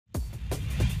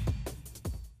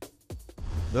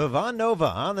The Von Nova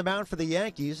on the mound for the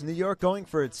Yankees. New York going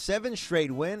for its 7th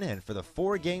straight win and for the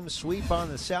 4-game sweep on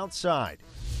the south side.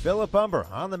 Philip Humber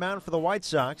on the mound for the White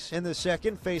Sox in the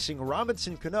second, facing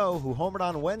Robinson Cano, who homered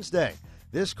on Wednesday.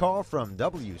 This call from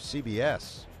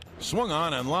WCBS. Swung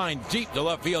on and lined deep to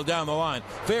left field down the line.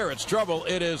 Fair, it's trouble.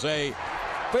 It is a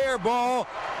fair ball,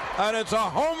 and it's a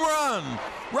home run.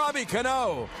 Robbie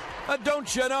Cano,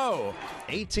 don't you know?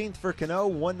 18th for Cano,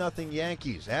 1-0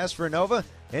 Yankees. As for Nova,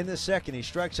 in the second, he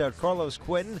strikes out Carlos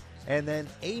Quinton, and then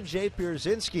A.J.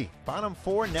 Pierzynski. Bottom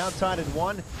 4, now tied at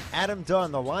 1. Adam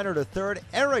Dunn, the liner to third.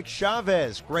 Eric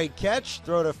Chavez, great catch,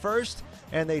 throw to first,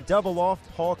 and they double off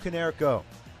Paul Konerko.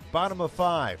 Bottom of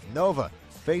 5, Nova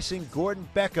facing Gordon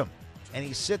Beckham, and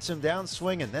he sits him down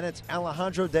swinging. Then it's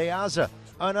Alejandro De Aza,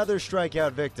 another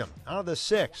strikeout victim. On to the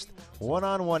 6th,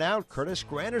 1-on-1 out, Curtis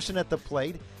Granderson at the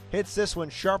plate. Hits this one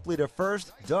sharply to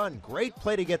first. Dunn, great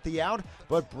play to get the out,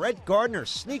 but Brett Gardner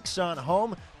sneaks on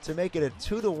home to make it a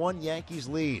 2-1 Yankees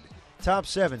lead. Top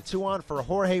 7, 2 on for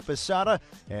Jorge Posada,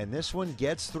 and this one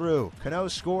gets through. Cano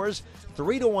scores,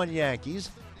 3-1 Yankees.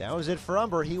 That was it for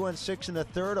Humber. He went 6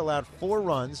 1/3, allowed 4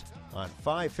 runs on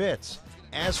 5 hits.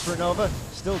 As for Nova,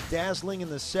 still dazzling in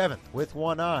the 7th with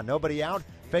 1 on. Nobody out,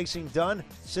 facing Dunn,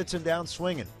 sits him down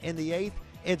swinging. In the 8th,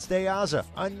 it's De Aza,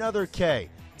 another K.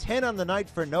 10 on the night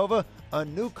for Nova, a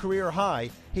new career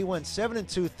high. He went 7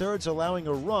 2/3, allowing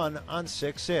a run on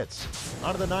 6 hits.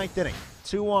 On to the 9th inning,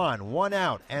 2 on, 1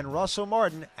 out, and Russell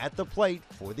Martin at the plate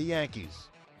for the Yankees.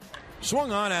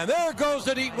 Swung on, and there goes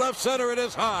the deep left center. It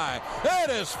is high. It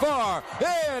is far.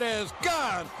 It is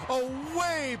gone.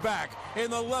 Way back in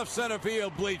the left center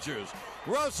field bleachers.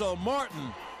 Russell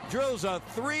Martin drills a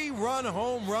 3-run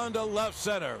home run to left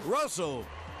center. Russell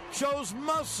shows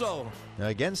muscle.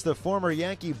 Against the former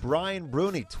Yankee Brian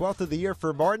Bruni, 12th of the year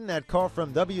for Martin. That call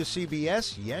from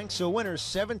WCBS. Yanks a winner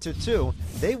 7-2.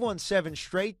 They've won 7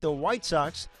 straight. The White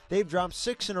Sox, they've dropped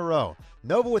 6 in a row.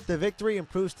 Nova with the victory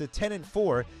improves to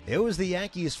 10-4. It was the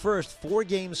Yankees' first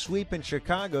 4-game sweep in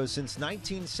Chicago since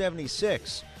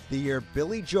 1976, the year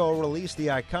Billy Joel released the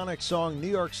iconic song New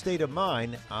York State of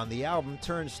Mind on the album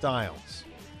Turnstiles.